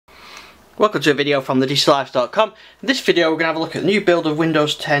Welcome to a video from thedislife.com. In this video we're going to have a look at the new build of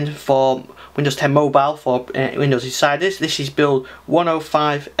Windows 10 for Windows 10 Mobile for Windows Insiders. This is build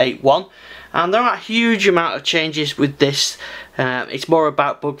 10581 and there aren't a huge amount of changes with this. It's more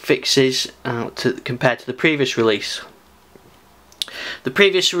about bug fixes compared to the previous release. The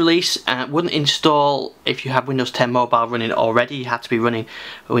previous release wouldn't install if you have Windows 10 Mobile running already. You had to be running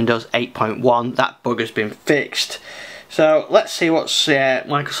Windows 8.1. That bug has been fixed. So let's see what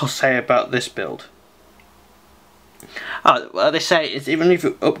Microsoft say about this build. Well, they say it's even if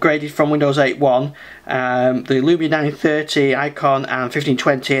you upgraded from Windows 8.1, the Lumia 930 icon and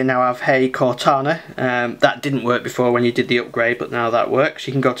 1520 now have Hey Cortana. That didn't work before when you did the upgrade, but now that works.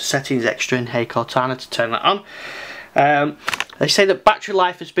 You can go to Settings, Extra and Hey Cortana to turn that on. They say that battery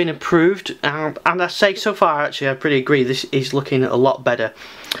life has been improved, and I say so far actually I pretty agree, this is looking a lot better.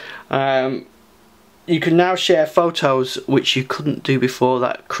 You can now share photos which you couldn't do before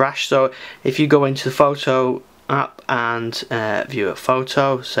that crashed. So if you go into the photo app and view a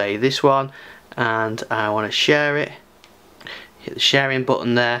photo, say this one, and I want to share it, hit the sharing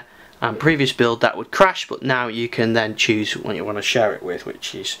button there, and previous build that would crash, but now you can then choose what you want to share it with,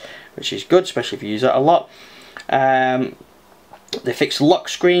 which is good, especially if you use that a lot. They fixed the lock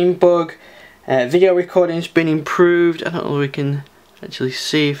screen bug. Video recording has been improved. I don't know if we can actually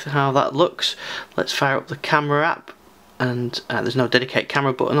see how that looks. Let's fire up the camera app, and there's no dedicated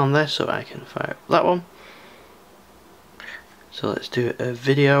camera button on there, so I can fire up that one. So let's do a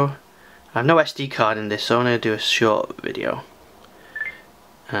video. I have no SD card in this, so I'm going to do a short video.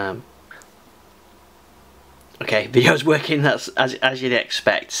 Okay, video's working. That's as you'd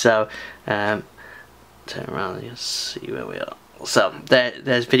expect. So turn around and you'll see where we are. So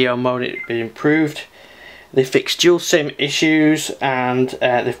there's video mode. It's been improved. They fixed dual SIM issues, and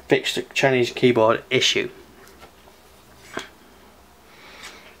they fixed the Chinese keyboard issue.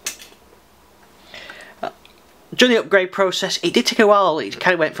 During the upgrade process, it did take a while. It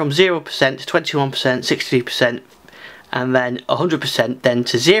kind of went from 0% to 21%, 63%, and then 100%, then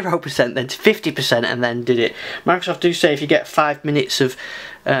to 0%, then to 50%, and then did it. Microsoft do say if you get 5 minutes of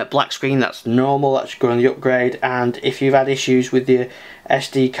black screen, that's normal, that's going on the upgrade. And if you've had issues with your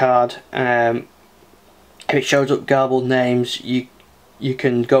SD card, if it shows up garbled names, you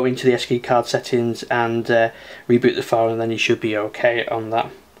can go into the SD card settings and reboot the phone, and then you should be okay on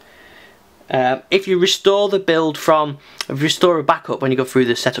that. If you restore the build restore a backup, when you go through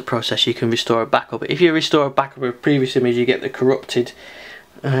the setup process, you can restore a backup. If you restore a backup of a previous image, you get the corrupted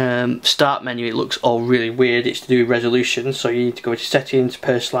start menu. It looks all really weird. It's to do with resolution, so you need to go into settings,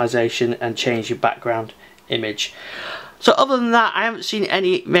 personalization, and change your background image. So other than that, I haven't seen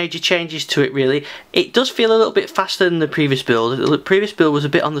any major changes to it really. It does feel a little bit faster than the previous build. The previous build was a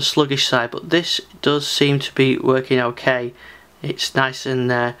bit on the sluggish side, but this does seem to be working okay. It's nice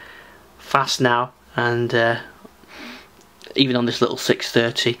and fast now, and even on this little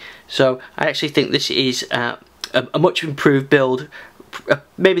 630. So I actually think this is a much improved build.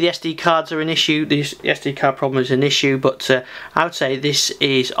 Maybe the SD cards are an issue, the SD card problem is an issue, but I would say this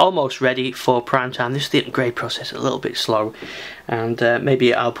is almost ready for prime time. This is the upgrade process, a little bit slow, and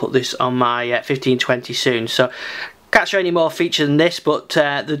maybe I'll put this on my 1520 soon. So can't show any more features than this, but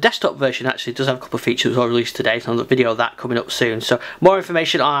the desktop version actually does have a couple of features that were released today, so I'll have a video of that coming up soon. So more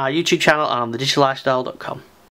information on our YouTube channel and on thedigitalifestyle.com.